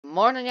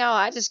Morning, y'all.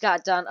 I just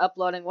got done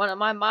uploading one of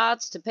my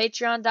mods to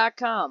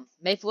patreon.com.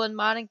 Maplewood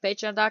Modding,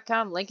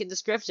 patreon.com, link in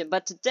description.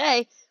 But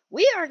today,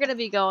 we are going to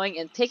be going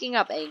and picking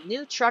up a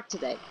new truck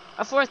today,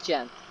 a 4th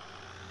gen.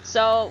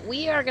 So,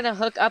 we are going to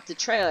hook up the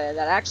trailer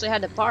that I actually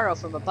had to borrow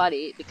from a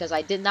buddy because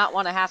I did not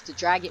want to have to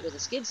drag it with a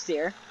skid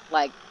steer,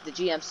 like the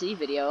GMC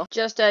video.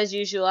 Just as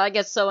usual, I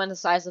get so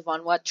indecisive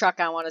on what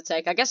truck I want to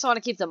take. I guess I want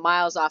to keep the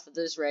miles off of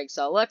this rig,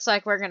 so it looks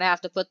like we're going to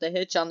have to put the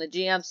hitch on the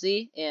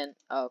GMC and...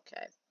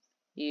 okay.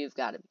 You've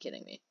got to be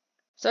kidding me.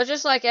 So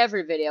just like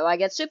every video, I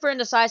get super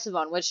indecisive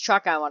on which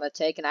truck I want to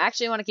take, and I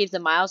actually want to keep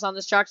the miles on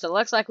this truck, so it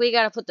looks like we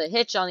got to put the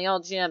hitch on the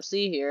old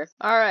GMC here.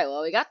 Alright,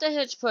 well, we got the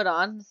hitch put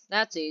on.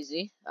 That's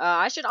easy.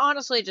 I should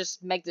honestly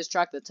just make this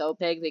truck the tow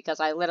pig, because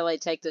I literally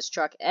take this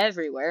truck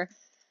everywhere.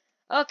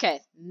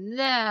 Okay,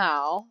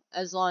 now,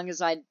 as long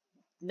as I'm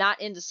not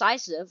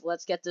indecisive,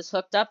 let's get this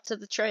hooked up to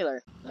the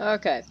trailer.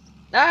 Okay.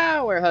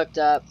 Now we're hooked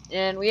up,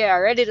 and we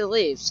are ready to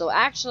leave. So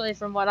actually,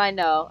 from what I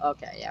know...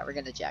 okay, yeah, we're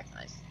gonna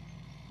jackknife.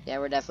 Yeah,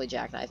 we're definitely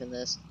jackknifing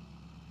this.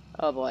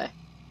 Oh boy.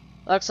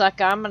 Looks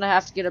like I'm gonna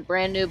have to get a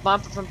brand new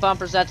bumper from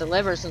Bumpers That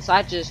Deliver since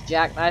I just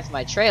jackknifed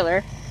my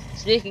trailer.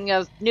 Speaking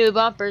of new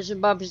bumpers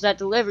and Bumpers That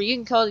Deliver,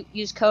 you can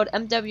use code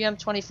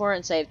MWM24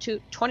 and save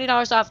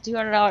 $20 off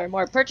 $200 or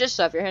more purchase.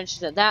 So if you're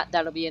interested in that,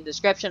 that'll be in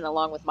description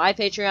along with my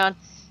Patreon.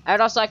 I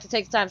would also like to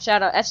take the time to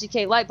shout out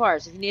FCK Light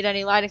Bars. If you need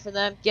any lighting from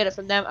them, get it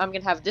from them. I'm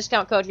going to have a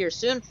discount code here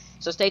soon,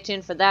 so stay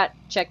tuned for that.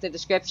 Check the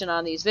description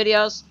on these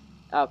videos.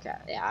 Okay,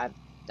 yeah,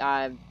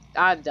 I'm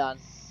done.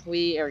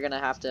 We are going to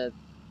have to...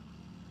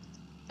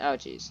 oh,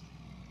 jeez.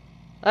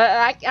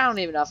 I don't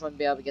even know if I'm going to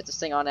be able to get this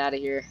thing on out of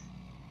here.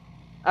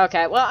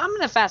 Okay, well, I'm going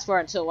to fast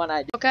forward until when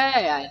I do. Okay,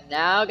 I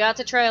now got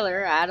the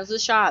trailer out of the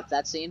shop.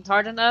 That seemed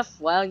hard enough?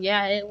 Well,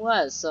 yeah, it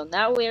was. So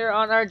now we're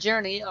on our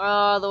journey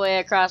all the way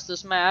across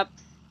this map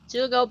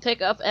to go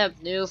pick up a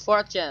new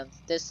 4th gen.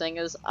 This thing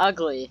is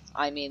ugly.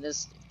 I mean,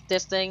 this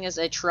thing is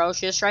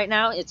atrocious right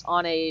now. It's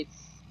on a,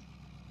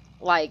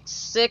 like,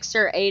 6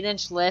 or 8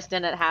 inch lift,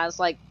 and it has,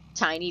 like,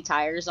 tiny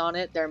tires on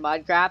it. They're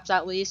mud graps,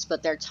 at least,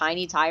 but they're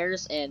tiny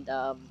tires, and,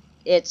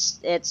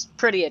 it's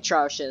pretty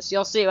atrocious.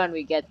 You'll see when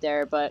we get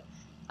there, but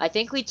I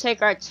think we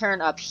take our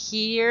turn up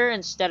here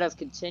instead of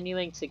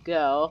continuing to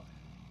go.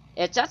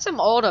 It's at some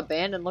old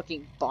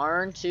abandoned-looking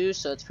barn, too,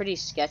 so it's pretty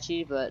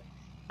sketchy, but,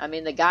 I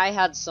mean, the guy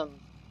had some...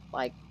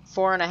 like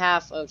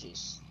 4.5, oh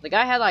jeez. The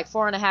guy had like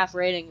 4.5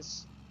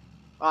 ratings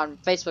on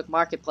Facebook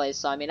Marketplace,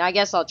 so I mean, I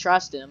guess I'll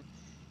trust him.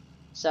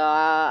 So,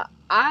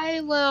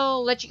 I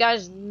will let you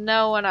guys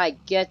know when I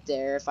get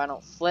there, if I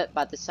don't flip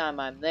by the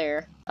time I'm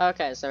there.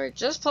 Okay, so we're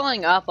just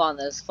pulling up on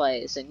this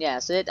place, and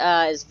yes, it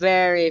is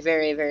very,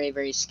 very, very,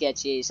 very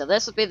sketchy. So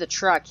this will be the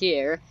truck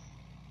here.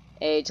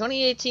 A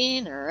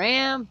 2018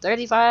 Ram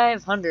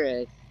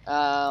 3500.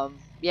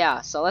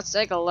 Yeah, so let's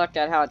take a look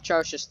at how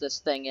atrocious this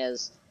thing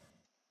is.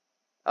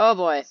 Oh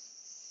boy.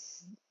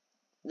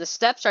 The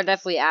steps are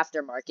definitely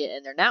aftermarket,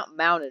 and they're not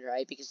mounted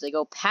right because they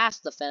go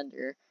past the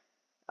fender.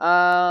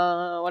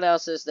 What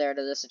else is there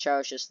to this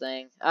atrocious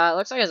thing? It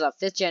looks like there's a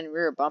 5th gen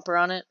rear bumper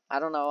on it.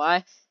 I don't know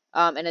why.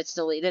 And it's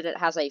deleted. It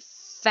has a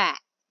fat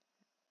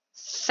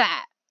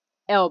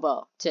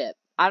elbow tip.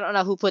 I don't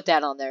know who put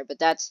that on there, but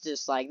that's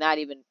just like not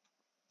even,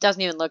 doesn't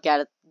even look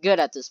at it good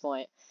at this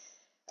point.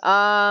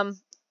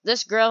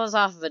 This grill is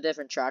off of a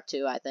different truck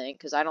too, I think,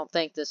 because I don't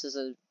think this is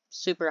a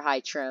super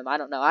high trim. I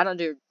don't know. I don't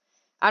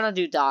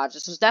do Dodge.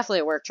 This was definitely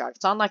a work truck.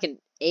 It's on like an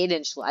 8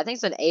 inch. I think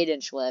it's an 8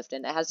 inch lift,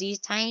 and it has these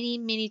tiny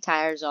mini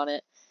tires on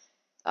it.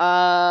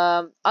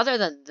 Other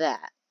than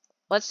that,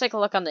 let's take a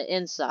look on the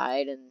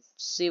inside and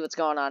see what's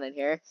going on in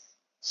here.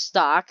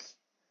 Stock.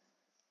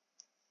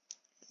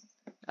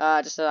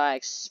 Just as I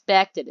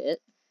expected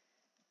it.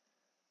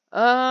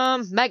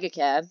 Mega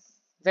cab.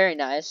 Very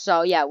nice.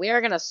 So yeah, we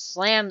are gonna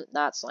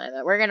not slam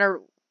it. We're gonna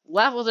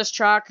level this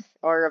truck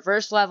or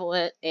reverse level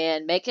it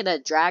and make it a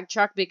drag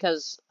truck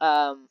because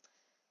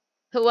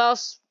who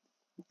else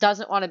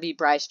doesn't want to be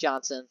Bryce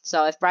Johnson?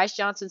 So if Bryce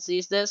Johnson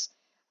sees this,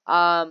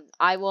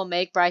 I will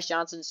make Bryce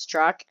Johnson's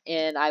truck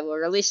and I will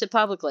release it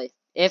publicly.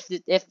 If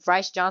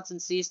Bryce Johnson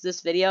sees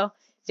this video,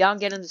 if y'all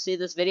get him to see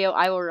this video,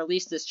 I will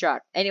release this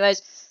truck.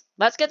 Anyways,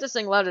 let's get this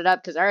thing loaded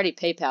up because I already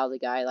PayPal'd the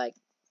guy like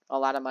a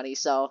lot of money,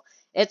 so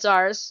it's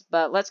ours.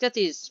 But let's get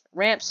these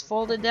ramps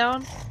folded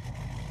down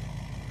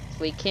if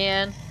we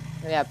can.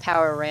 We have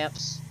power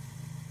ramps.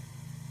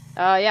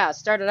 Yeah,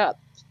 start it up.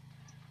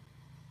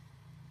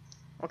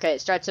 Okay,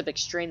 it starts up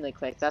extremely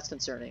quick. That's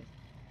concerning.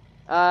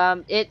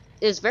 It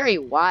is very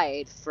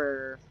wide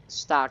for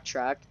stock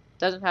truck.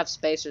 Doesn't have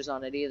spacers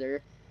on it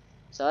either.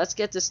 So let's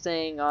get this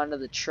thing onto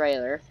the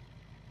trailer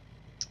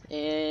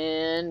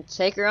and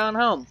take her on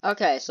home.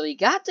 Okay, so we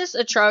got this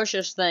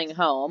atrocious thing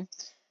home.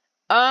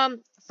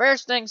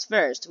 First things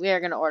first, we are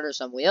going to order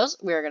some wheels.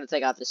 We are going to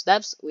take off the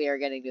steps. We are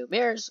getting new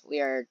mirrors.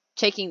 We are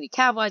taking the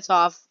cab lights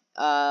off.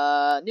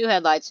 New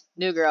headlights.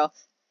 New grill.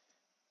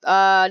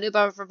 New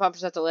bumper from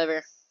Bumpers That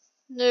Deliver.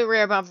 New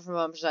rear bumper from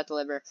Bumpers That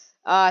Deliver.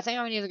 I think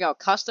I'm going to either go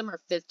custom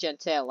or 5th gen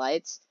tail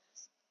lights.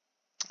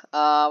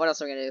 What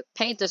else are we going to do?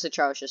 Paint this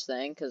atrocious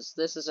thing, because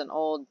this is an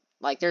old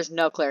Like, there's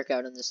no clear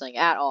coat in this thing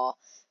at all.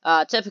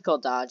 Typical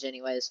Dodge,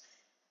 anyways.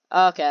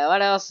 Okay,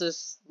 what else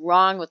is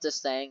wrong with this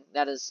thing?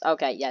 That is,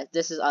 okay, yeah,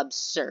 this is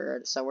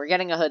absurd. So we're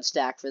getting a hood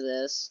stack for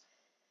this.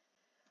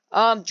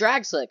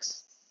 Drag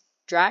slicks.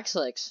 Drag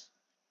slicks.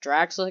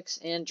 Drag slicks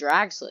and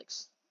drag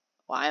slicks.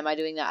 Why am I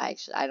doing that?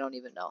 Actually, I don't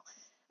even know.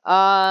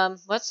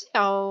 Let's see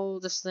how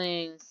this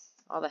thing,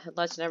 all the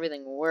headlights and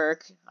everything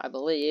work, I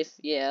believe.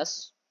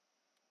 Yes.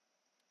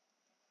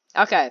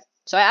 Okay,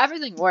 so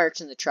everything works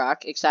in the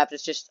truck, except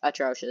it's just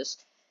atrocious.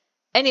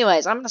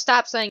 Anyways, I'm going to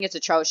stop saying it's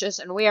atrocious,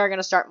 and we are going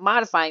to start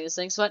modifying this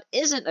thing so it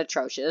isn't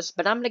atrocious,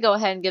 but I'm going to go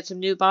ahead and get some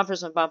new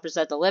bumpers and bumpers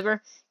that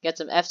deliver, get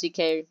some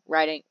FCK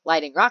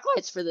lighting rock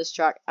lights for this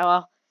truck.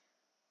 Well,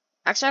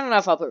 actually, I don't know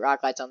if I'll put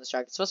rock lights on this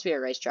truck. It's supposed to be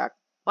a race truck.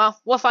 Well,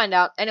 we'll find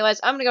out.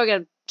 Anyways, I'm going to go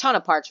get a ton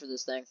of parts for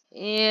this thing.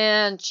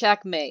 And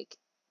checkmate.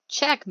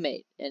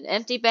 Checkmate. An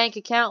empty bank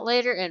account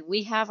later, and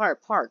we have our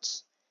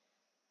parts.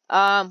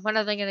 When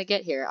are they going to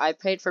get here? I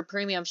paid for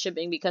premium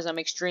shipping because I'm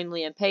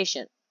extremely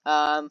impatient.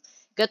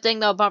 Good thing,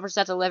 though, bumpers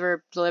that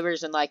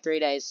delivers in like 3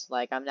 days.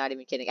 Like, I'm not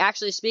even kidding.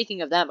 Actually,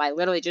 speaking of them, I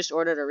literally just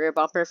ordered a rear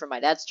bumper for my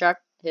dad's truck.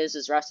 His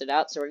is rusted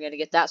out, so we're going to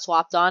get that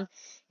swapped on.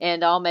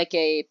 And I'll make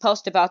a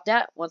post about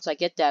that once I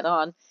get that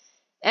on.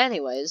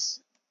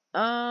 Anyways,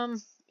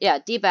 yeah,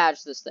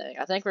 debadge this thing.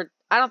 I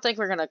don't think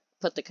we're going to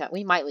put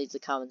we might leave the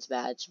Cummins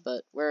badge,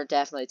 but we're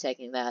definitely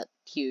taking that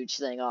huge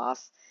thing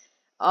off.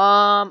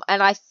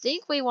 And I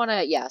think we want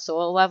to, yeah, so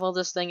we'll level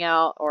this thing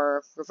out,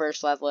 or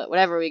reverse level it,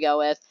 whatever we go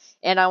with.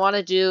 And I want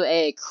to do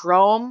a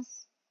chrome,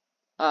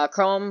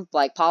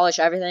 like, polish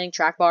everything,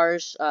 track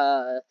bars,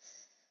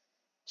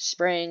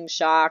 springs,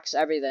 shocks,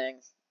 everything.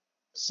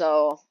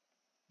 So,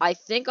 I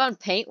think on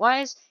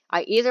paint-wise,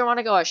 I either want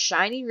to go a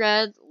shiny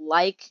red,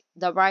 like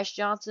the Bryce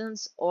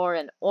Johnsons, or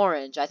an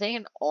orange. I think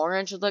an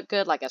orange would look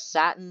good, like a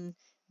satin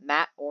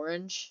matte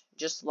orange,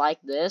 just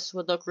like this,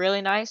 would look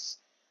really nice.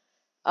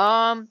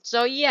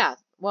 So yeah,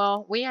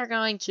 well, we are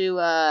going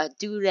to,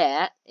 do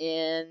that,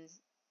 and,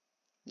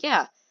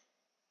 yeah,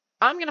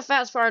 I'm gonna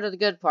fast forward to the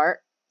good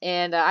part,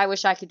 and, I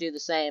wish I could do the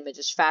same, and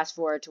just fast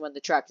forward to when the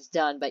truck is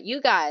done, but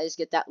you guys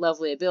get that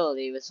lovely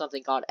ability with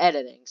something called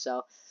editing,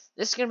 so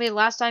this is gonna be the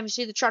last time you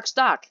see the truck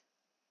stock.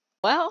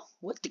 Well,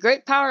 with the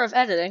great power of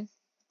editing,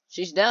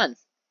 she's done.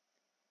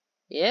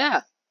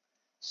 Yeah.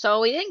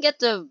 So we didn't get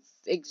the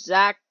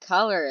exact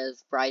color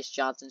of Bryce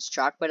Johnson's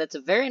truck, but it's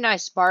a very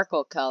nice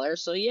sparkle color,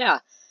 so yeah.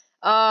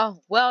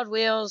 Weld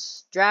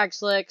wheels, drag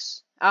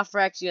slicks,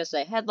 Alpha X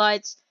USA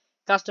headlights,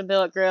 custom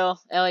billet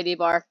grill, LED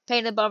bar,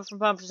 painted bumper from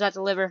bumpers that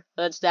deliver,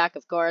 hood stack,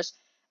 of course,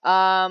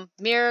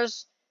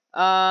 mirrors,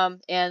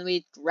 and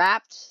we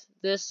wrapped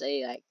this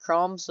like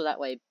chrome so that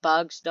way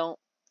bugs don't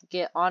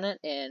get on it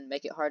and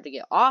make it hard to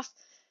get off.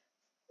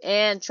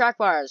 And track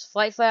bars,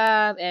 flight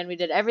flap, and we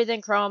did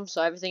everything chrome,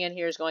 so everything in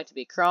here is going to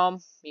be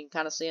chrome. You can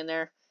kind of see in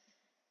there.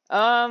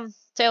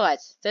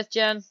 Taillights, 5th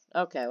gen.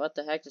 Okay, what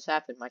the heck just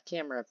happened? My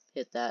camera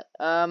hit that.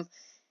 5th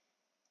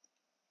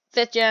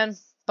gen,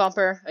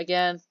 bumper,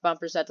 again,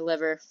 bumpers that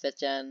deliver, 5th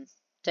gen.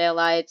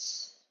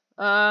 Taillights,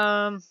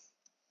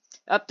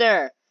 up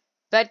there,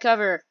 bed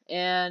cover,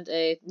 and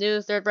a new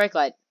 3rd brake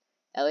light.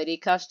 LED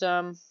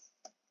custom,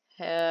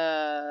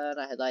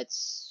 not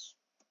headlights,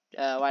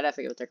 why did I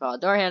forget what they're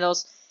called? Door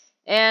handles.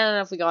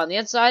 And if we go on the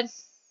inside,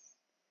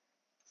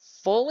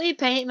 fully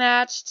paint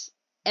matched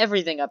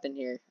everything up in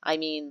here. I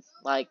mean,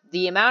 like,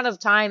 the amount of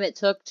time it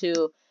took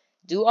to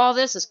do all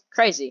this is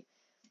crazy.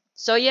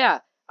 So yeah,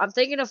 I'm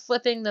thinking of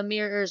flipping the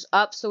mirrors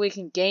up so we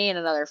can gain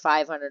another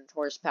 500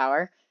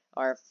 horsepower,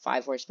 or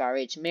 5 horsepower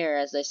each mirror,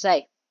 as they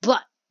say.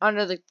 But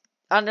under the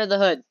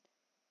hood,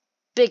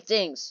 big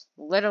things,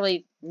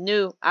 literally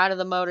new out of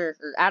the motor,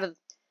 or out of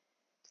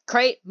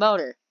crate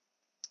motor.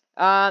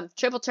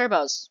 Triple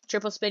turbos,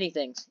 triple spinny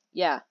things.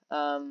 Yeah,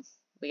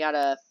 we got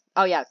a,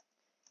 oh yeah,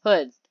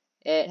 hood.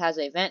 It has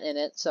a vent in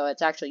it, so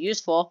it's actually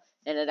useful,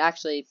 and it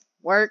actually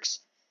works.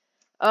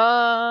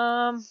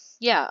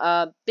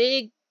 Yeah,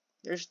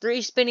 there's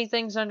 3 spinny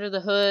things under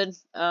the hood.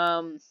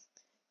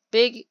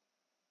 Big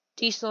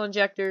diesel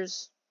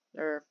injectors,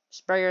 or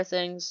sprayer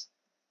things.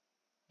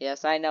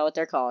 Yes, I know what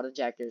they're called,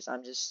 injectors.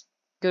 I'm just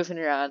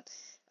goofing around.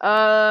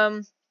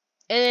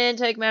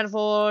 Intake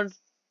manifold,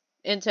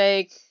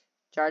 intake,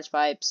 charge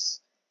pipes,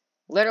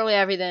 literally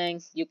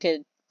everything you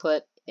could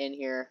put in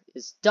here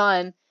is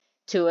done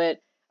to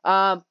it.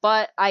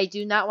 But I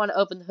do not want to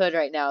open the hood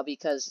right now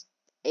because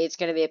it's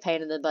going to be a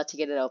pain in the butt to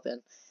get it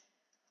open.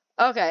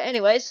 Okay,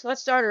 anyways,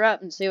 let's start her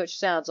up and see what she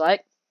sounds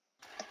like.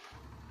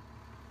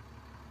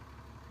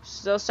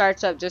 Still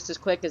starts up just as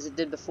quick as it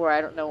did before,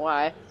 I don't know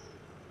why.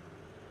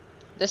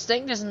 This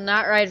thing does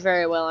not ride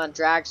very well on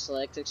drag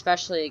slicks,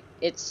 especially,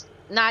 it's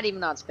not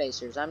even on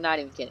spacers. I'm not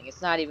even kidding,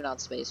 it's not even on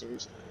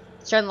spacers.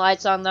 Let's turn the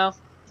lights on though.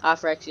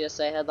 Alpha X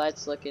USA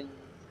headlights looking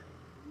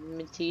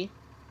minty,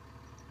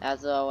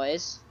 as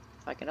always.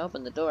 If I can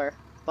open the door,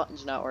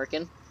 button's not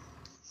working.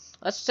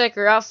 Let's take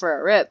her out for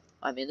a rip.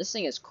 I mean, this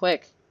thing is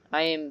quick.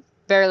 I am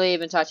barely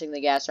even touching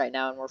the gas right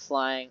now, and we're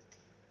flying.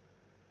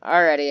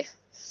 Alrighty.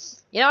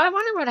 You know, I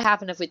wonder what would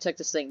happen if we took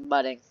this thing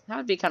mudding. That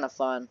would be kind of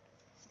fun.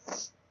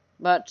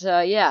 But,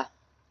 yeah.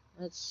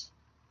 Let's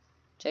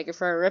take it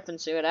for a rip and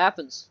see what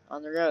happens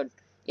on the road.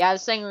 Yeah,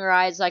 this thing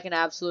rides like an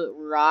absolute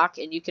rock,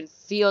 and you can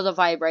feel the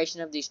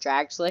vibration of these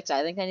drag slicks.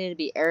 I think they need to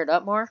be aired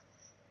up more.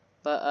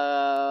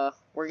 But,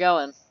 we're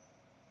going.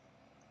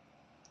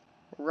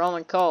 We're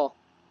rolling coal.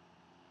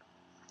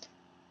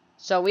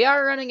 So we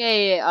are running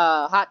a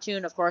hot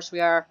tune, of course we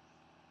are.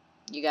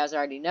 You guys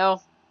already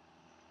know.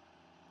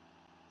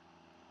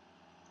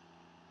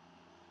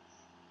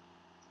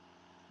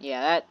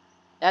 Yeah,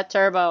 that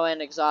turbo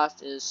and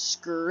exhaust is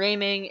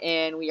screaming,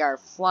 and we are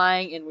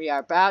flying, and we are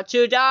about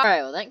to die.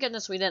 Alright, well, thank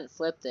goodness we didn't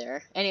flip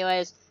there.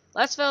 Anyways,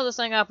 let's fill this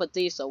thing up with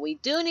diesel. We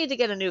do need to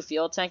get a new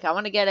fuel tank. I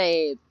want to get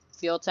a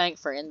fuel tank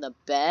for in the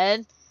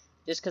bed,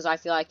 just because I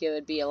feel like it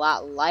would be a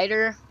lot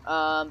lighter,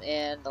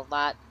 and a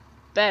lot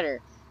better.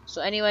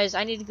 So anyways,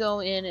 I need to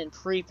go in and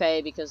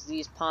prepay because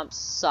these pumps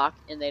suck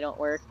and they don't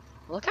work.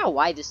 Look how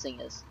wide this thing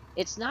is.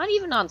 It's not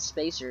even on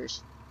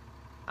spacers.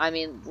 I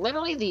mean,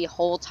 literally the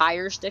whole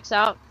tire sticks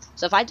out.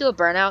 So if I do a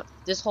burnout,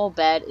 this whole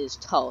bed is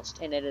toast,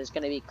 and it is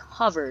going to be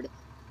covered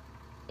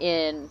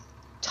in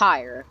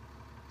tire.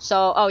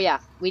 So, oh yeah,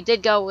 we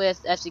did go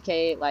with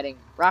FCK lighting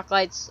rock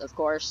lights, of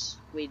course,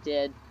 we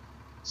did.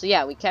 So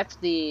yeah, we kept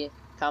the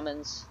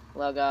Cummins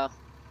logo.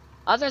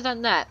 Other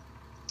than that,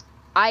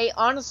 I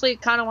honestly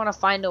kind of want to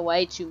find a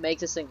way to make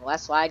this thing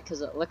less wide,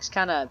 because it looks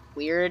kind of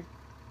weird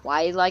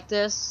wide like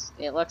this.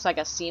 It looks like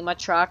a SEMA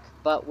truck,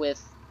 but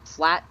with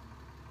flat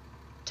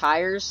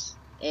tires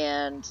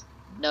and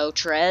no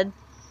tread.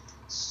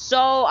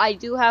 So I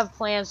do have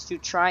plans to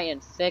try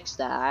and fix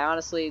that. I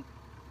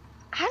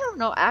don't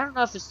know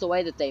if it's the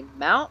way that they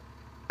mount.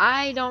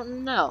 I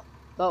don't know.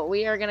 But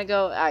we are gonna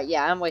go.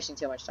 Yeah, I'm wasting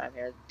too much time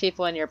here.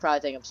 People in here probably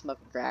think I'm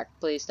smoking crack.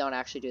 Please don't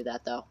actually do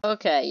that, though.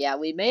 Okay, yeah,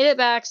 we made it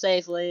back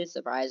safely,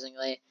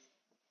 surprisingly.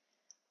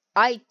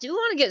 I do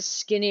want to get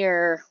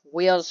skinnier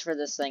wheels for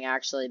this thing,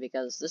 actually,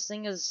 because this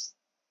thing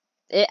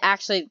it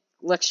actually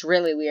looks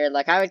really weird.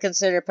 Like, I would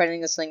consider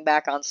putting this thing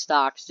back on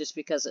stocks just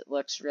because it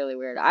looks really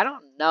weird. I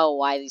don't know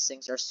why these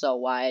things are so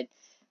wide,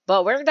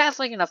 but we're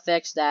definitely going to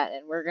fix that,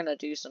 and we're going to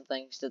do some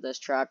things to this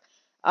truck.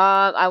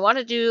 I want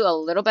to do a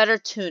little better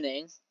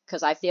tuning,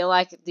 because I feel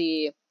like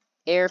the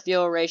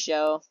air-fuel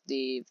ratio,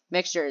 the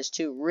mixture is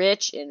too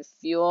rich in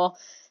fuel.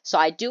 So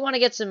I do want to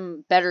get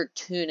some better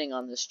tuning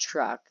on this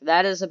truck.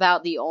 That is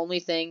about the only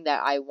thing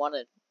that I want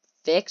to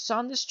fix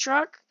on this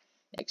truck,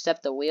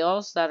 except the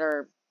wheels that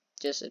are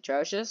just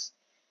atrocious.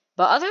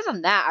 But other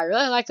than that, I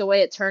really like the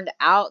way it turned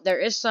out. There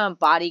is some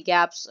body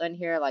gaps in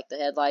here, like the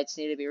headlights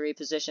need to be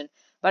repositioned.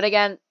 But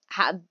again,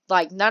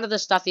 like none of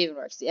this stuff even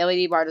works. The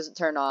LED bar doesn't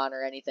turn on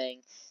or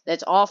anything.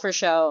 It's all for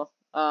show.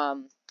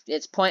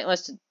 It's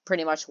pointless to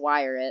pretty much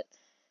wire it.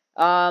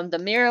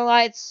 The mirror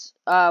lights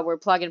were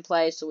plug and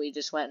play, so we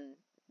just went and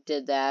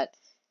did that.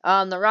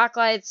 The rock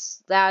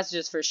lights, that's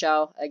just for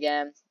show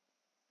again.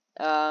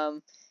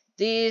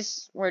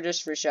 These were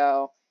just for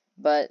show.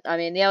 But, I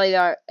mean,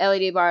 the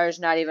LED bar is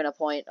not even a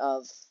point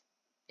of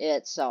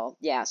it. So,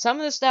 yeah, some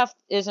of the stuff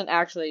isn't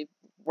actually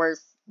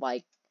worth,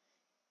 like,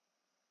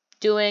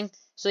 doing.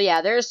 So,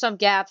 yeah, there's some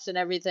gaps and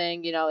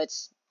everything. You know,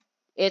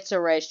 it's a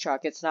race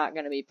truck. It's not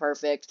going to be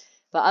perfect.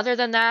 But other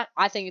than that,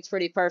 I think it's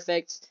pretty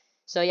perfect.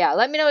 So, yeah,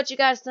 let me know what you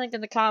guys think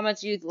in the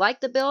comments. Do you like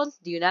the build?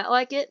 Do you not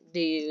like it?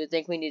 Do you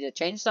think we need to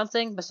change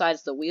something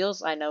besides the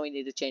wheels? I know we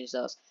need to change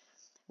those.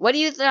 What do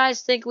you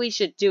guys think we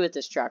should do with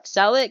this truck?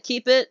 Sell it,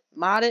 keep it,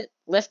 mod it,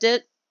 lift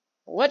it?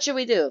 What should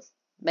we do?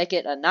 Make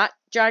it a not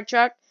drag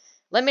truck?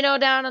 Let me know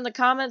down in the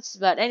comments.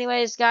 But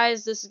anyways,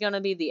 guys, this is going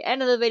to be the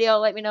end of the video.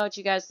 Let me know what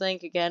you guys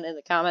think again in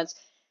the comments.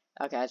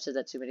 Okay, I've said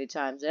that too many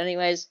times.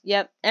 Anyways,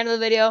 yep, end of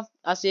the video.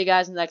 I'll see you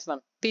guys in the next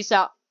one. Peace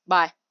out.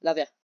 Bye. Love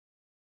ya.